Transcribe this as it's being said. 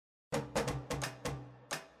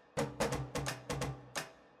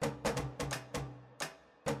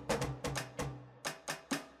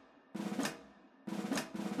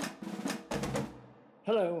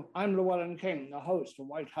Hello, I'm Llewellyn King, the host of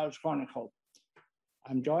White House Chronicle.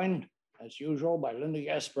 I'm joined, as usual, by Linda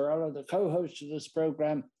Gasparella, the co-host of this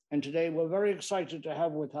program, and today we're very excited to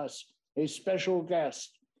have with us a special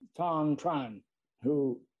guest, Thanh Tran,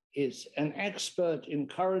 who is an expert in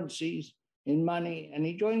currencies, in money, and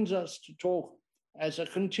he joins us to talk as a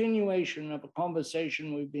continuation of a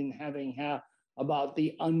conversation we've been having here about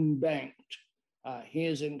the unbanked. He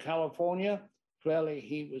is in California. Clearly,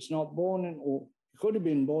 he was not born in, or he could have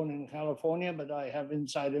been born in California, but I have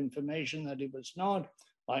inside information that he was not.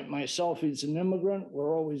 Like myself, he's an immigrant.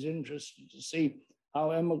 We're always interested to see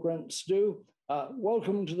how immigrants do.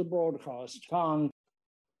 Welcome to the broadcast, Thanh.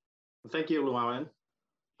 Thank you, Llewellyn.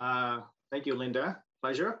 Thank you, Linda.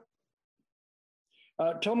 Pleasure.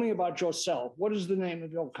 Tell me about yourself. What is the name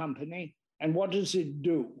of your company and what does it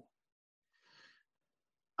do?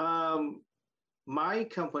 My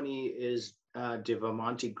company is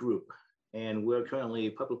Devamonte Group, and we're currently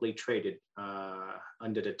publicly traded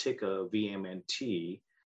under the ticker VMNT.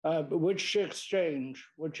 Which exchange?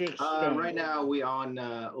 Right now, we're on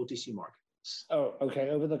OTC markets. Oh, okay,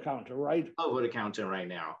 over the counter, right? Over the counter right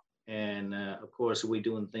now. And of course, we're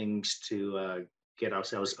doing things to get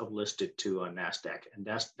ourselves uplisted to NASDAQ, and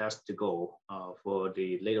that's the goal for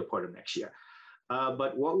the later part of next year.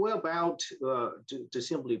 But what we're about, to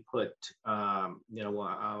simply put,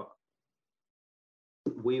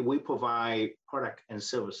 we provide product and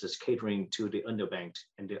services catering to the underbanked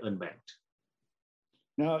and the unbanked.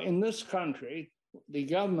 Now, in this country, the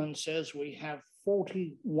government says we have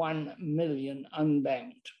 41 million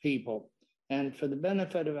unbanked people. And for the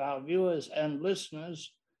benefit of our viewers and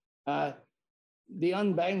listeners, the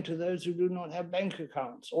unbanked are those who do not have bank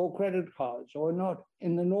accounts or credit cards or not,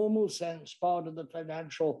 in the normal sense, part of the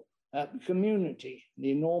financial community.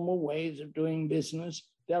 The normal ways of doing business,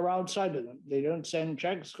 they're outside of them. They don't send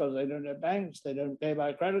checks because they don't have banks. They don't pay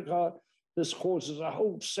by credit card. This causes a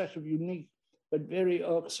whole set of unique but very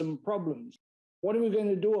irksome problems. What are we going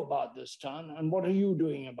to do about this, Thanh, and what are you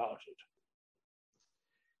doing about it?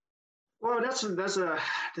 Well, that's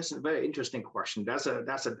a very interesting question. That's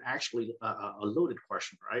actually a loaded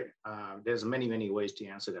question, right? There's many ways to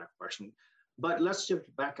answer that question, but let's just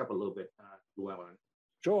back up a little bit, Llewellyn.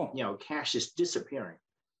 Sure. Cash is disappearing.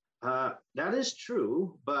 That is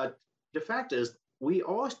true, but the fact is, we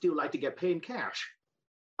all still like to get paid in cash.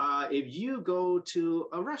 If you go to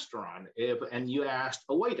a restaurant and you ask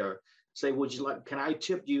a waiter, say, can I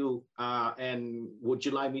tip you, and would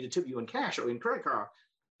you like me to tip you in cash or in credit card?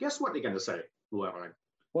 Guess what they're going to say, Llewellyn?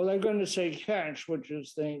 Well, they're going to say cash, which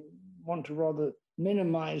is they want to rather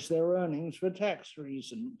minimize their earnings for tax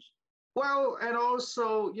reasons. Well, and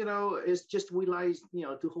also, it's just we like,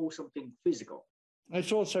 to hold something physical.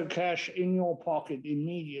 It's also cash in your pocket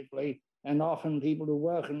immediately. And often people who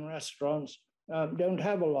work in restaurants don't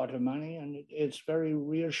have a lot of money. And it's very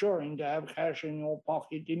reassuring to have cash in your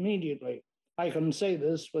pocket immediately. I can say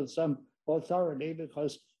this with some authority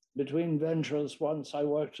because between ventures, once I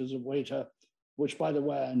worked as a waiter, which, by the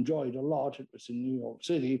way, I enjoyed a lot. It was in New York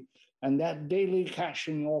City. And that daily cash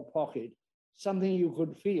in your pocket, something you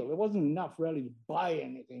could feel. It wasn't enough really to buy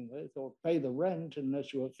anything with or pay the rent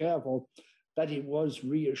unless you were careful, but it was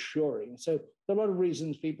reassuring. So there are a lot of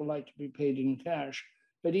reasons people like to be paid in cash.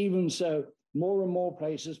 But even so, more and more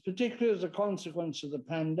places, particularly as a consequence of the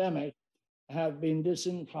pandemic, have been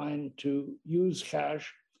disinclined to use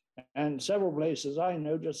cash. And several places I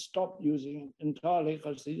know just stopped using it entirely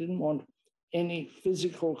because they didn't want any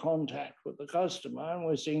physical contact with the customer. And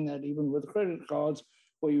we're seeing that even with credit cards,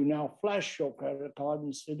 where you now flash your credit card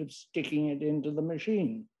instead of sticking it into the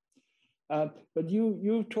machine. But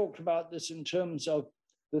you've talked about this in terms of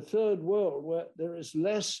the third world, where there is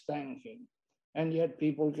less banking, and yet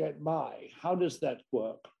people get by. How does that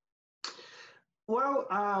work? Well,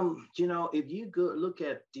 if you go look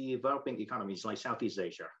at developing economies like Southeast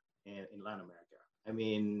Asia and in Latin America, I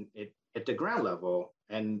mean, at the ground level,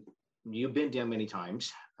 and you've been there many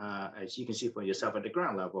times, as you can see for yourself at the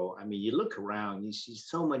ground level, I mean, you look around, you see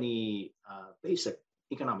so many basic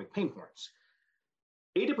economic pain points.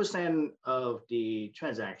 80% of the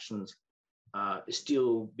transactions is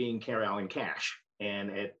still being carried out in cash.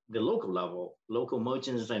 And at the local level, local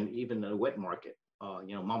merchants and even the wet market,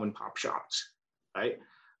 mom and pop shops, right?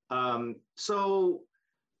 So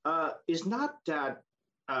it's not that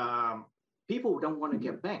people don't want to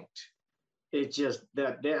get banked. It's just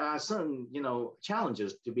that there are certain,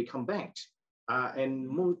 challenges to become banked.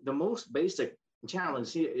 And the most basic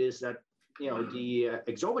challenge here is that, the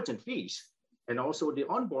exorbitant fees and also the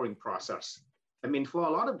onboarding process. I mean, for a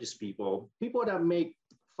lot of these people that make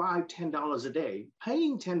 $5, $10 a day,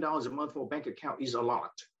 paying $10 a month for a bank account is a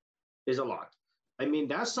lot. I mean,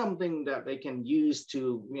 that's something that they can use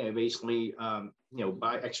to, basically,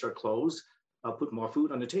 buy extra clothes, put more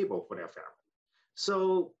food on the table for their family.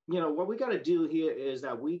 So, what we got to do here is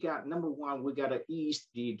that number one, we got to ease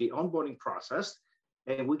the onboarding process,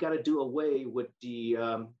 and we got to do away with the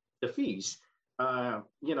fees.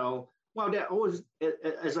 Well, there always,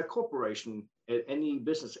 as a corporation, any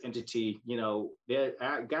business entity, there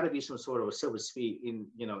got to be some sort of a service fee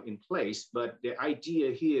in place. But the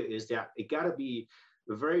idea here is that it got to be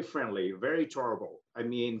very friendly, very tolerable. I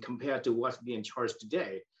mean, compared to what's being charged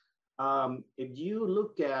today. If you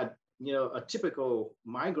look at a typical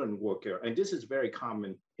migrant worker, and this is very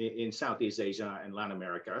common in Southeast Asia and Latin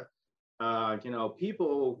America,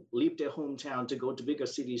 people leave their hometown to go to bigger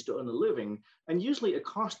cities to earn a living, and usually it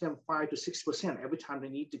costs them 5 to 6% every time they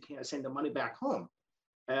need to send the money back home.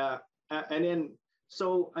 And then,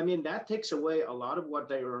 so, I mean, that takes away a lot of what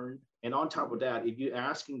they earn. And on top of that, if you're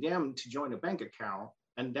asking them to join a bank account,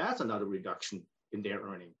 and that's another reduction in their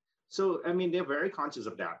earning. So, I mean, they're very conscious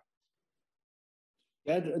of that.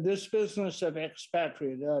 Yeah, this business of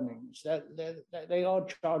expatriate earnings, they are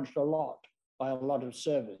charged a lot by a lot of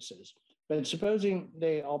services. But supposing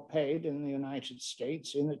they are paid in the United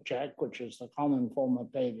States in a check, which is the common form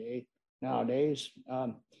of payday nowadays,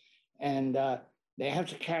 and they have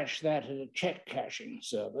to cash that at a check cashing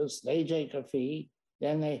service. They take a fee,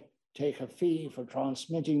 then they take a fee for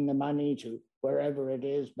transmitting the money to wherever it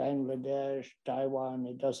is, Bangladesh, Taiwan,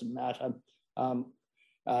 it doesn't matter.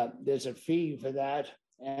 There's a fee for that.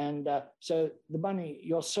 And so the money,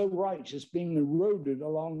 you're so right, is being eroded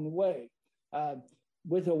along the way,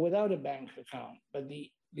 with or without a bank account. But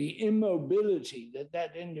the immobility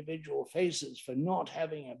that individual faces for not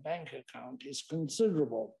having a bank account is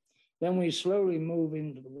considerable. Then we slowly move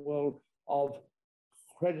into the world of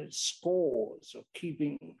credit scores, of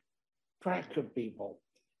keeping track of people.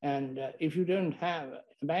 And if you don't have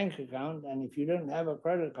a bank account, and if you don't have a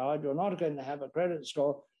credit card, you're not going to have a credit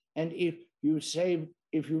score. And if you've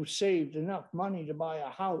saved enough money to buy a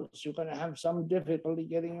house, you're going to have some difficulty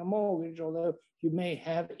getting a mortgage, although you may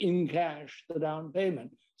have in cash the down payment.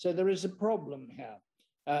 So there is a problem here.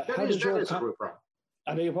 That is a real problem.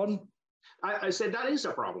 I beg your pardon? I said that is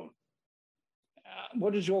a problem.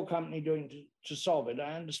 What is your company doing to solve it?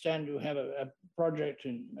 I understand you have a project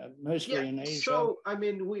mostly in Asia. So, I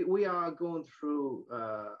mean, we are going through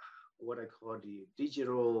what I call the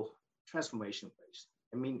digital transformation phase.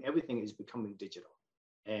 I mean, everything is becoming digital.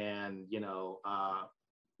 And,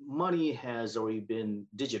 money has already been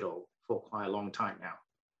digital for quite a long time now.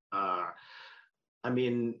 I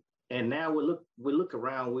mean, and now we look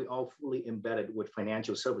around, we're all fully embedded with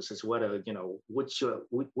financial services, whether,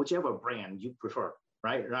 whichever brand you prefer,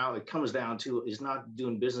 right? Now it comes down to, is not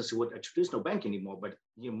doing business with a traditional bank anymore, but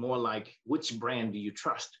more like, which brand do you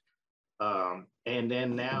trust? And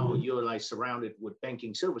then now you're like surrounded with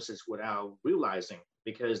banking services without realizing,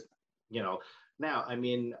 because, now, I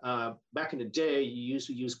mean, back in the day, you used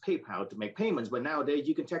to use PayPal to make payments, but nowadays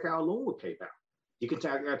you can take out a loan with PayPal. You can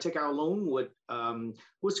take out a loan with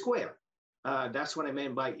Square. That's what I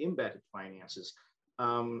meant by embedded finances.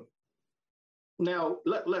 Now,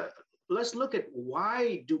 let's look at,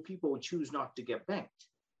 why do people choose not to get banked,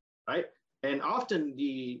 right? And often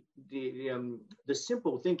the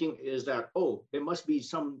simple thinking is that, oh, there must be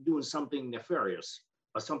doing something nefarious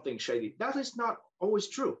or something shady. That is not always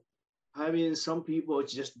true. I mean, some people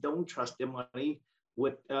just don't trust their money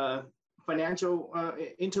with financial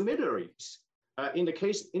intermediaries. In the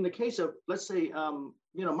case of, let's say,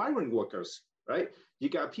 migrant workers, right? You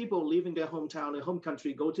got people leaving their hometown, their home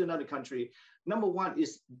country, go to another country. Number one,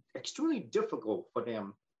 is extremely difficult for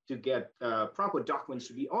them to get proper documents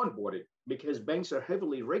to be onboarded, because banks are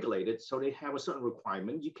heavily regulated. So they have a certain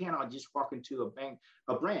requirement. You cannot just walk into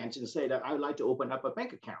a branch and say that I'd like to open up a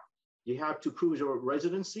bank account. You have to prove your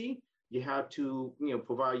residency. You have to,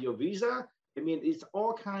 provide your visa. I mean, it's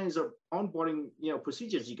all kinds of onboarding,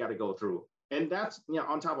 procedures you got to go through. And that's,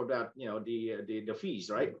 on top of that, the fees,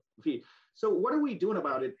 right? So what are we doing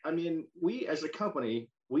about it? I mean, we as a company,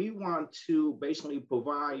 we want to basically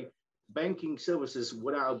provide banking services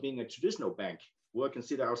without being a traditional bank. We'll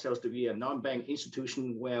consider ourselves to be a non-bank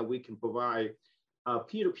institution where we can provide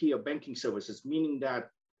peer-to-peer banking services, meaning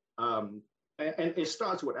that, and it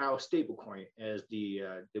starts with our stablecoin as the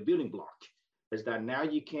building block, is that now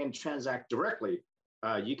you can transact directly.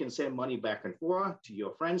 You can send money back and forth to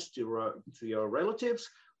your friends, to your relatives,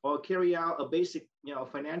 or carry out a basic,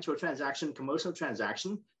 financial transaction, commercial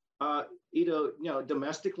transaction, either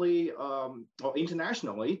domestically or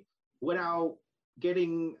internationally, without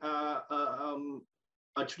getting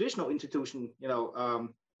a traditional institution,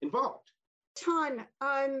 involved. Tan,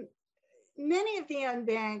 many of the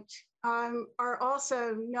unbanked are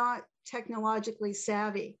also not technologically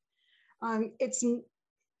savvy.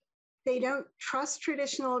 They don't trust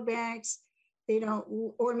traditional banks. They don't,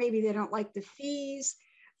 or maybe they don't like the fees.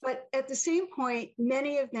 But at the same point,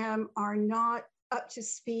 many of them are not up to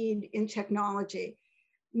speed in technology.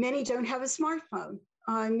 Many don't have a smartphone.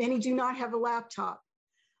 Many do not have a laptop.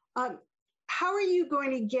 How are you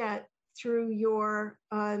going to get through your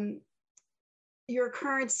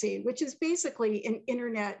currency, which is basically an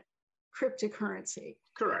internet cryptocurrency?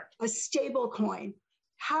 Correct. A stable coin.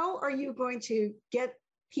 How are you going to get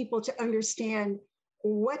people to understand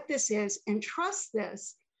what this is and trust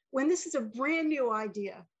this when this is a brand new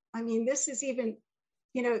idea? I mean, this is even,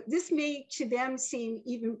 this may to them seem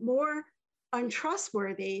even more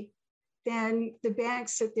untrustworthy than the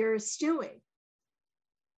banks that they're suing.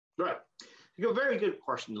 Right. Very good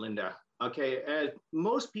question, Linda. Okay,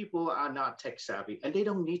 most people are not tech savvy, and they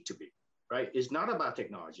don't need to be, right? It's not about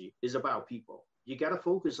technology, it's about people. You got to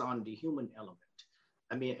focus on the human element.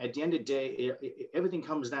 I mean, at the end of the day, everything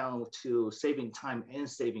comes down to saving time and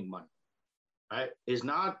saving money, right? It's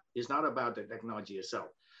not about the technology itself.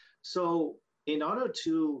 So in order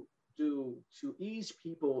to ease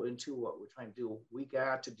people into what we're trying to do, we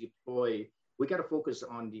got to focus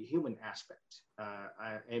on the human aspect.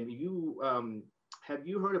 And have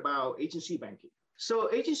you heard about agency banking?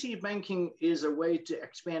 So agency banking is a way to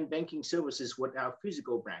expand banking services without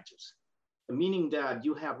physical branches, meaning that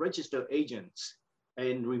you have registered agents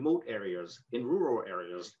in remote areas, in rural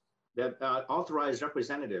areas, that authorized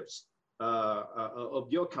representatives of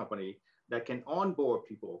your company that can onboard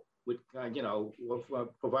people with,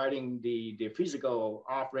 providing the physical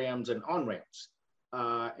off ramps and on ramps,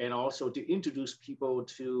 and also to introduce people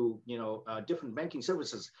to different banking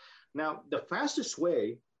services. Now, the fastest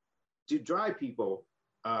way to drive people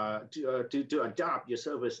to adopt your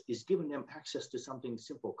service is giving them access to something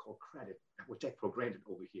simple called credit that we take for granted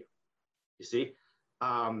over here. You see,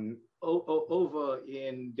 over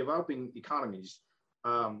in developing economies,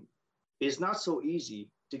 it's not so easy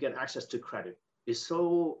to get access to credit. It's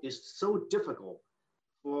so difficult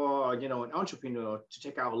for an entrepreneur to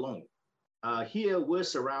take out a loan. Here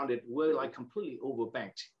we're like completely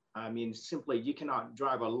overbanked. I mean, simply you cannot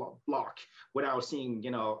drive a block without seeing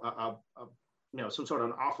some sort of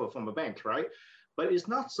an offer from a bank, right? But it's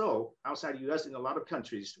not so outside the U.S. in a lot of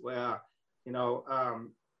countries where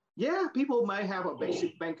people might have a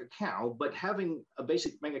basic bank account, but having a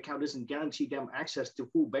basic bank account doesn't guarantee them access to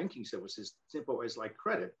full banking services, simple as like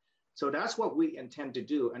credit. So that's what we intend to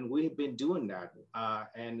do, and we've been doing that,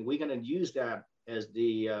 and we're going to use that as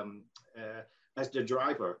the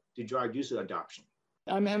driver to drive user adoption.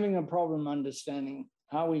 I'm having a problem understanding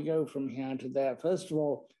how we go from here to there. First of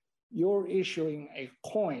all, you're issuing a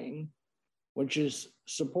coin which is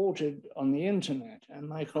supported on the internet.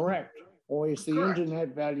 Am I correct? Or is the Correct.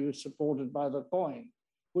 internet value supported by the coin?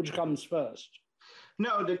 Which comes first?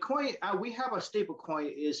 No, the coin, we have a stable coin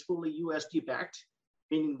is fully USD backed,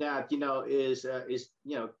 meaning that, is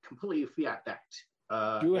completely fiat backed.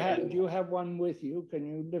 Do you have one with you? Can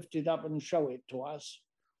you lift it up and show it to us?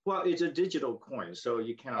 Well, it's a digital coin, so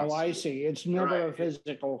you cannot. Oh, I see. It's never a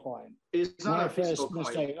physical coin. It's not my a physical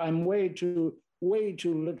first coin. mistake. I'm way too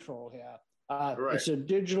literal here. Right. It's a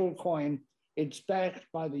digital coin. It's backed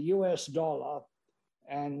by the US dollar,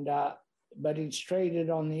 and but it's traded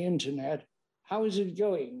on the internet. How is it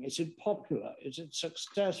going? Is it popular? Is it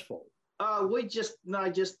successful? We just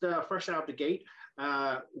fresh out the gate.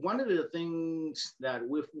 One of the things that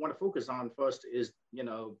we want to focus on first is,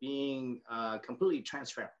 being completely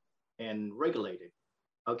transparent and regulated.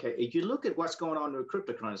 Okay, if you look at what's going on with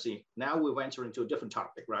cryptocurrency, now we've entered into a different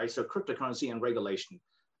topic, right? So cryptocurrency and regulation.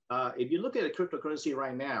 If you look at a cryptocurrency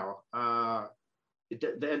right now,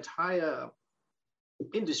 the entire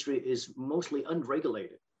industry is mostly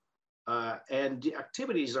unregulated. And the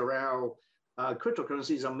activities around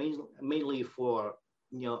cryptocurrencies are mainly for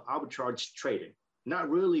arbitrage trading, not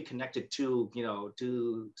really connected to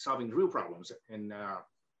solving real problems and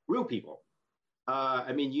real people.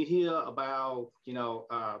 I mean, you hear about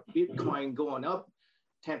Bitcoin going up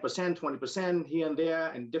 10%, 20% here and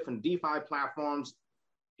there, and different DeFi platforms.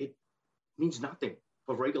 It means nothing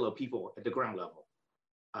for regular people at the ground level.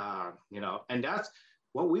 And that's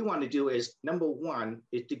what we want to do is, number one,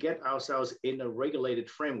 is to get ourselves in a regulated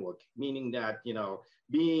framework, meaning that,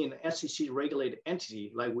 being an SEC regulated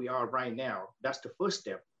entity like we are right now, that's the first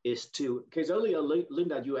step is to, because earlier,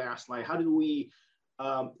 Linda, you asked, like, how do we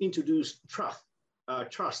introduce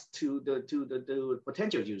trust to the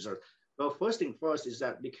potential user? Well, first thing first is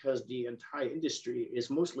that because the entire industry is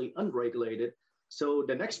mostly unregulated, So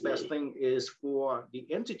the next best thing is for the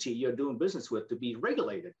entity you're doing business with to be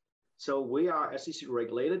regulated. So we are SEC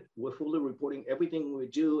regulated. We're fully reporting. Everything we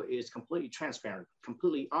do is completely transparent,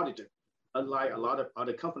 completely audited, unlike a lot of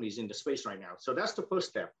other companies in the space right now. So that's the first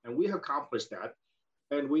step. And we have accomplished that.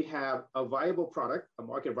 And we have a viable product, a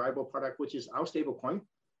market viable product, which is our stablecoin.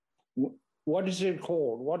 What is it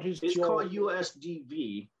called? What is it's called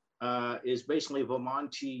USDV, is basically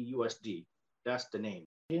Vermonte USD. That's the name.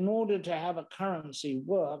 In order to have a currency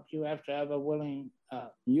work, you have to have a willing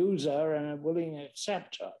user and a willing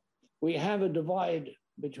acceptor. We have a divide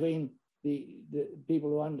between the people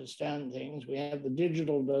who understand things. We have the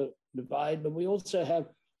digital divide, but we also have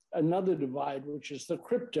another divide, which is the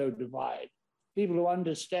crypto divide. People who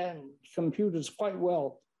understand computers quite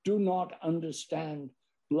well do not understand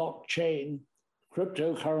blockchain,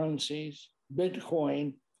 cryptocurrencies,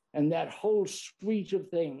 Bitcoin, and that whole suite of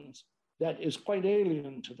things that is quite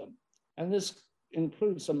alien to them. And this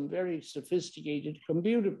includes some very sophisticated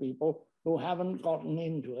computer people who haven't gotten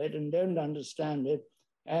into it and don't understand it,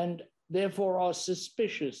 and therefore are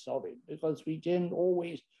suspicious of it, because we tend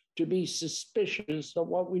always to be suspicious of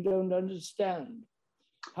what we don't understand.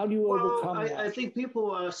 How do you overcome that? I think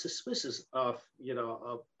people are suspicious of,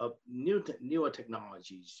 of newer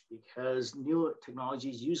technologies, because newer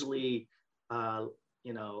technologies usually,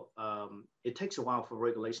 it takes a while for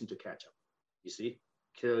regulation to catch up. You see,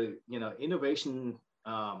 innovation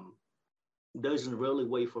doesn't really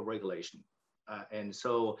wait for regulation, and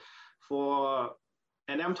so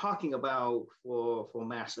and I'm talking about for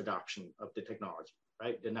mass adoption of the technology.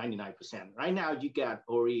 Right, the 99%. Right now, you got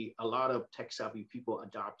already a lot of tech-savvy people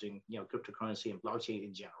adopting, cryptocurrency and blockchain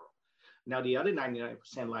in general. Now, the other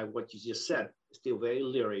 99%, like what you just said, is still very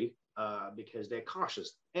leery because they're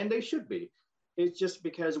cautious, and they should be. It's just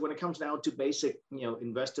because when it comes down to basic,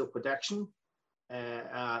 investor protection,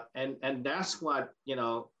 and that's what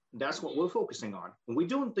we're focusing on. When we're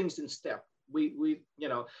doing things in step, we're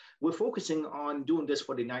focusing on doing this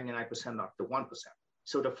for the 99%, not the 1%.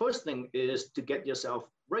 So the first thing is to get yourself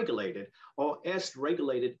regulated, or as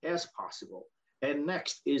regulated as possible. And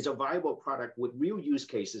next is a viable product with real use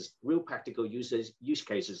cases, real practical use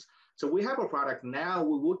cases. So we have a product now,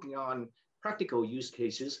 we're working on practical use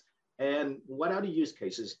cases. And what are the use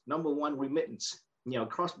cases? Number one, remittance,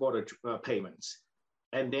 cross-border payments,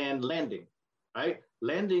 and then lending, right?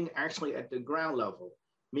 Lending actually at the ground level,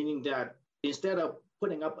 meaning that instead of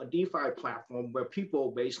putting up a DeFi platform where people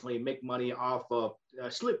basically make money off of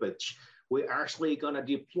slippage, we're actually going to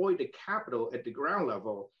deploy the capital at the ground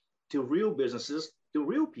level to real businesses, to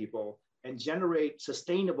real people, and generate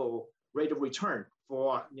sustainable rate of return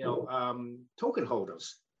for token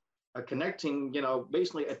holders. Connecting,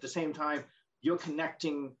 basically at the same time, you're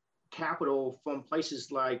connecting capital from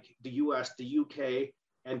places like the US, the UK,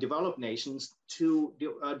 and developed nations to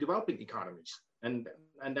developing economies. And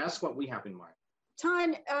that's what we have in mind.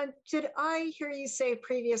 Tan, did I hear you say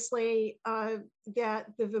previously that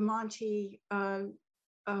the Vermonte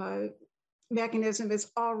mechanism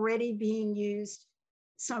is already being used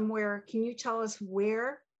somewhere? Can you tell us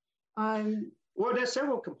where? Well, there's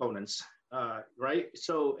several components, right?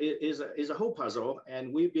 So it is a whole puzzle,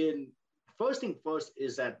 and we've been, first thing first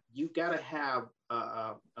is that you gotta have,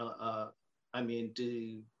 to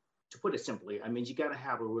put it simply, you gotta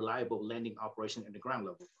have a reliable lending operation at the ground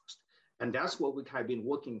level first. And that's what we have been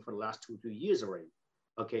working for the last 2 to 3 years already,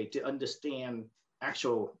 okay, to understand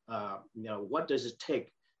actual, what does it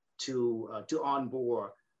take to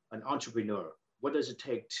onboard an entrepreneur? What does it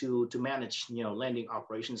take to manage, lending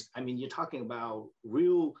operations? You're talking about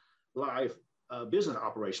real life business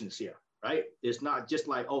operations here, right? It's not just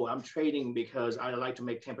like, oh, I'm trading because I like to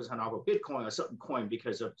make 10% off of Bitcoin or certain coin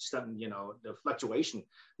because of certain, the fluctuation.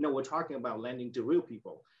 No, we're talking about lending to real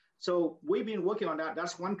people. So we've been working on that.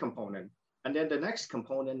 That's one component. And then the next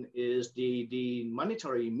component is the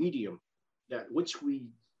monetary medium which we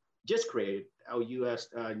just created, our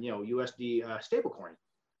USD stablecoin.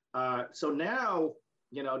 So now,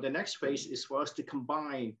 the next phase is for us to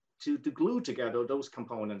combine, to glue together those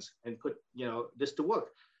components and put, this to work.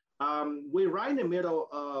 We're right in the middle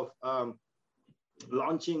of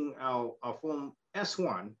launching our Form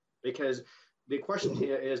S1, because the question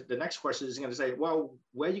here is, the next question is going to say, well,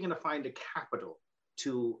 where are you going to find the capital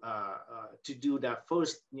to do that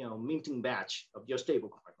first, minting batch of your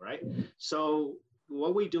stablecoin, right? So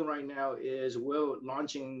what we're doing right now is we're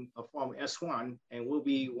launching a Form S1, and we'll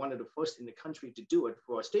be one of the first in the country to do it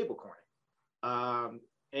for a stablecoin.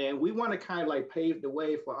 And we want to kind of like pave the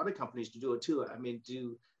way for other companies to do it too.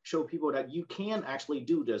 To show people that you can actually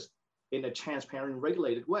do this in a transparent,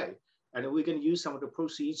 regulated way. And we're going to use some of the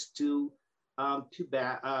proceeds to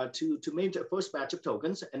to make the first batch of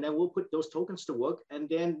tokens, and then we'll put those tokens to work. And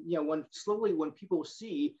then, when people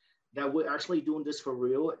see that we're actually doing this for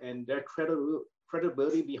real and their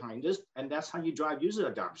credibility behind this, and that's how you drive user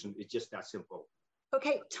adoption. It's just that simple.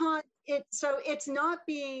 Okay, Todd, so it's not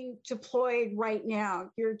being deployed right now.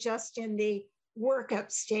 You're just in the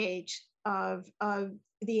workup stage of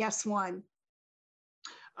the S1.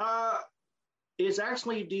 It's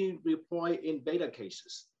actually being deployed in beta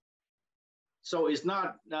cases. So it's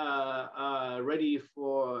not ready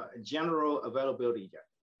for general availability yet,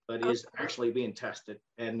 but it's actually being tested,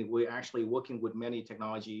 and we're actually working with many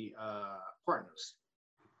technology partners.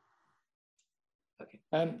 Okay.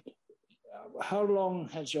 How long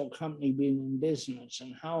has your company been in business,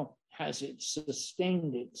 and how has it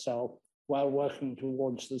sustained itself while working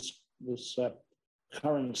towards this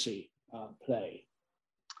currency play?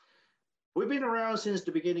 We've been around since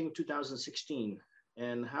the beginning of 2016,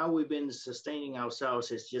 and how we've been sustaining ourselves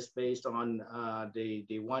is just based on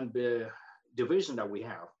the one division that we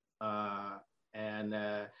have, and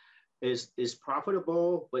is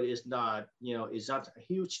profitable, but it's not a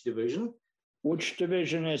huge division. Which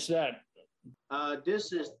division is that?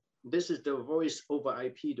 This is the voice over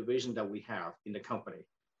IP division that we have in the company.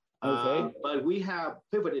 Okay. But we have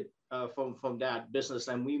pivoted from that business,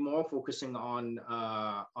 and we're more focusing on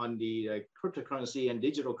the cryptocurrency and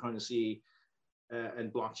digital currency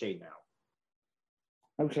and blockchain now.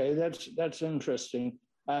 Okay, that's interesting.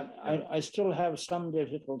 I still have some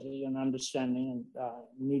difficulty in understanding, and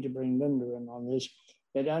need to bring Linda in on this,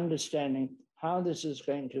 but understanding how this is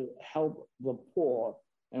going to help the poor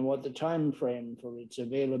and what the time frame for its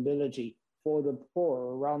availability for the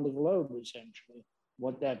poor around the globe, essentially,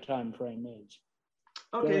 what that time frame is.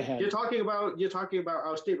 Okay, you're talking about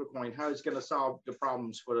our stablecoin, how it's going to solve the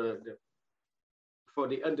problems for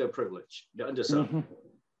the underprivileged, the underserved.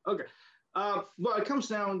 Mm-hmm. Okay, well, it comes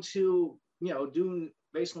down to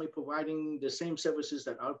basically providing the same services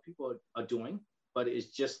that other people are doing, but it's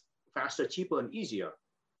just faster, cheaper, and easier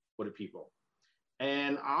for the people.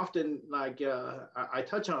 And often, I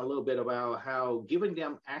touch on a little bit about how giving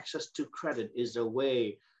them access to credit is a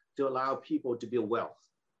way to allow people to build wealth,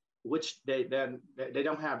 which they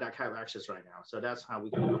don't have that kind of access right now. So that's how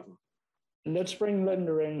we can help them. Let's bring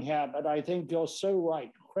Linda in here, but I think you're so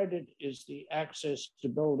right. Credit is the access to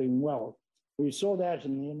building wealth. We saw that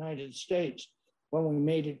in the United States when we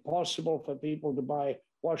made it possible for people to buy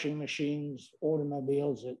washing machines,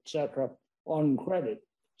 automobiles, etc., on credit.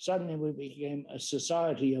 Suddenly we became a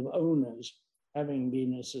society of owners, having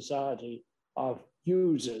been a society of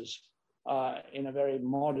users in a very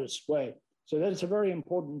modest way. So that's a very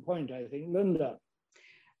important point, I think. Linda.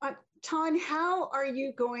 Ton, how are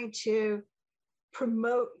you going to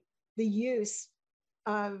promote the use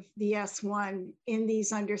of the S1 in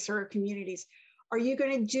these underserved communities? Are you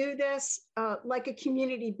going to do this like a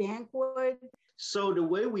community bank would? So the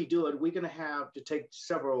way we do it, we're going to have to take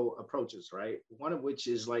several approaches, right? One of which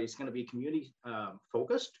is it's going to be community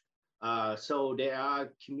focused. So there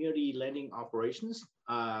are community lending operations,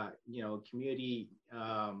 community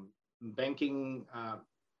banking.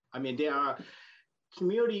 There are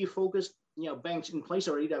community focused, banks in place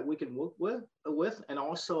already that we can work with, and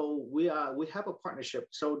also we have a partnership.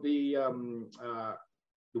 So the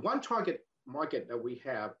one target market that we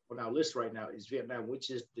have on our list right now is Vietnam, which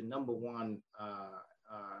is the number one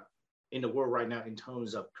in the world right now in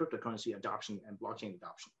terms of cryptocurrency adoption and blockchain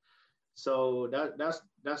adoption. So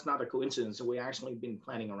that's not a coincidence. We actually been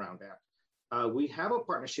planning around that. We have a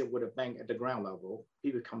partnership with a bank at the ground level,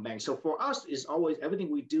 Become Bank. So for us, is always everything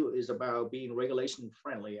we do is about being regulation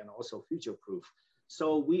friendly and also future proof.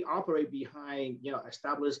 So we operate behind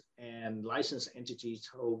established and licensed entities.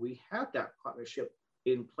 So we have that partnership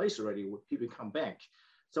in place already with Become Bank.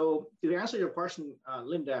 So to answer your question,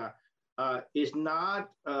 Linda, is not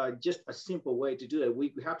just a simple way to do it.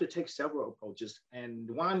 We have to take several approaches, and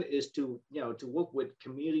one is to work with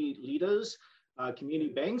community leaders,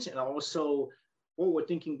 community banks, and also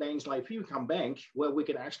forward-thinking banks like Become Bank, where we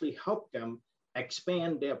can actually help them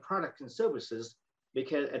expand their products and services.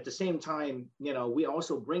 Because at the same time, we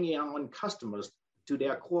also bringing on customers to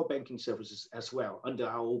their core banking services as well under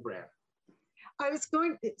our own brand. I was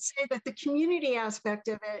going to say that the community aspect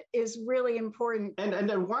of it is really important. And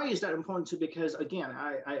then why is that important too? Because again,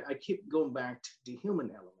 I keep going back to the human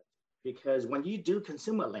element. Because when you do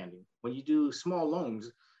consumer lending, when you do small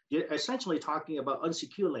loans, you're essentially talking about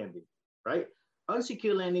unsecured lending, right?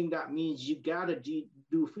 Unsecured lending, that means you gotta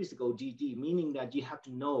do physical DD, meaning that you have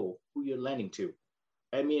to know who you're lending to.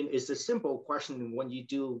 It's a simple question when you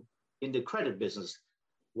do in the credit business.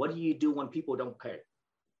 What do you do when people don't pay?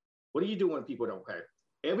 What do you do when people don't pay?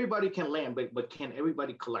 Everybody can lend, but can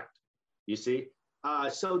everybody collect? You see?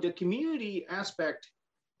 So the community aspect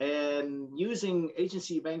and using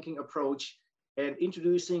agency banking approach and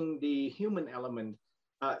introducing the human element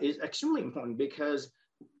is extremely important because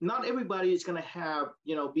not everybody is going to have,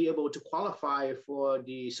 be able to qualify for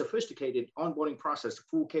the sophisticated onboarding process,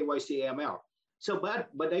 full KYC AML. So,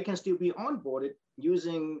 but they can still be onboarded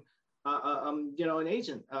using, an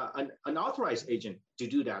agent, an authorized agent to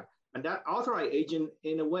do that. And that authorized agent,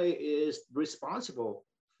 in a way, is responsible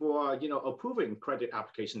for, approving credit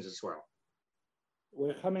applications as well.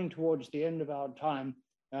 We're coming towards the end of our time,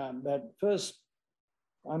 but first,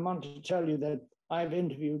 I want to tell you that I've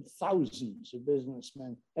interviewed thousands of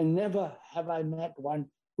businessmen, and never have I met one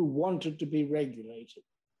who wanted to be regulated,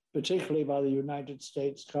 particularly by the United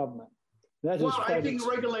States government. I think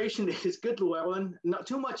regulation is good, Llewellyn. Not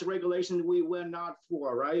too much regulation we're not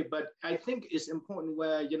for, right? But I think it's important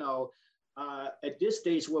where, at this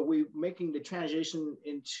stage where we're making the transition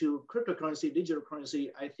into cryptocurrency, digital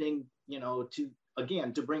currency, I think,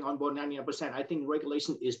 to bring on board 99%, I think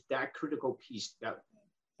regulation is that critical piece.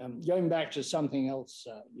 Going back to something else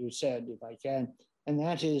you said, if I can, and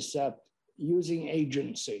that is using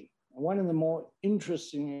agency. One of the more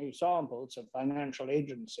interesting examples of financial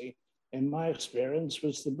agency, in my experience,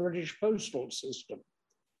 was the British postal system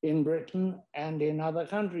in Britain and in other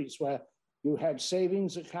countries, where you had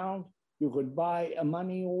savings account, you could buy a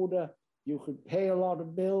money order, you could pay a lot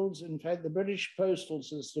of bills. In fact, the British postal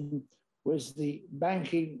system was the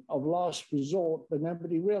banking of last resort, but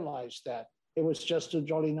nobody realized that. It was just a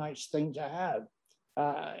jolly nice thing to have.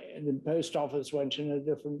 The post office went in a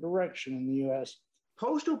different direction in the US.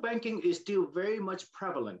 Postal banking is still very much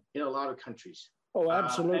prevalent in a lot of countries. Oh,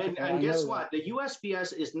 absolutely. And guess what? The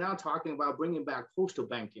USPS is now talking about bringing back postal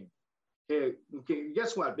banking. Okay,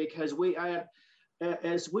 guess what? Because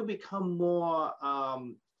as we become more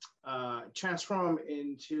transformed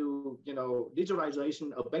into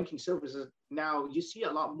digitalization of banking services, now you see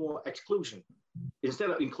a lot more exclusion instead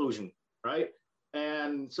of inclusion, right?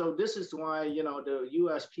 And so this is why the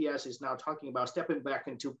USPS is now talking about stepping back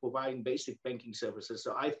into providing basic banking services.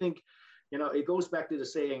 So I think it goes back to the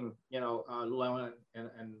saying, Llewellyn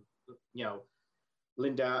and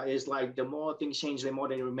Linda, is like the more things change, the more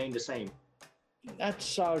they remain the same.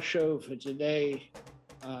 That's our show for today.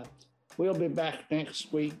 We'll be back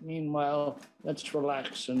next week. Meanwhile, let's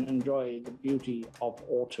relax and enjoy the beauty of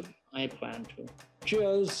autumn. I plan to.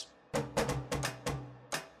 Cheers.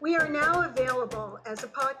 We are now available as a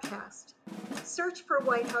podcast. Search for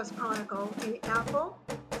White House Chronicle in Apple,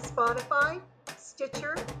 Spotify,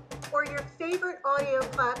 Stitcher, or your favorite audio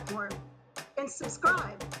platform, and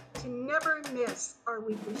subscribe to never miss our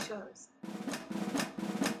weekly shows.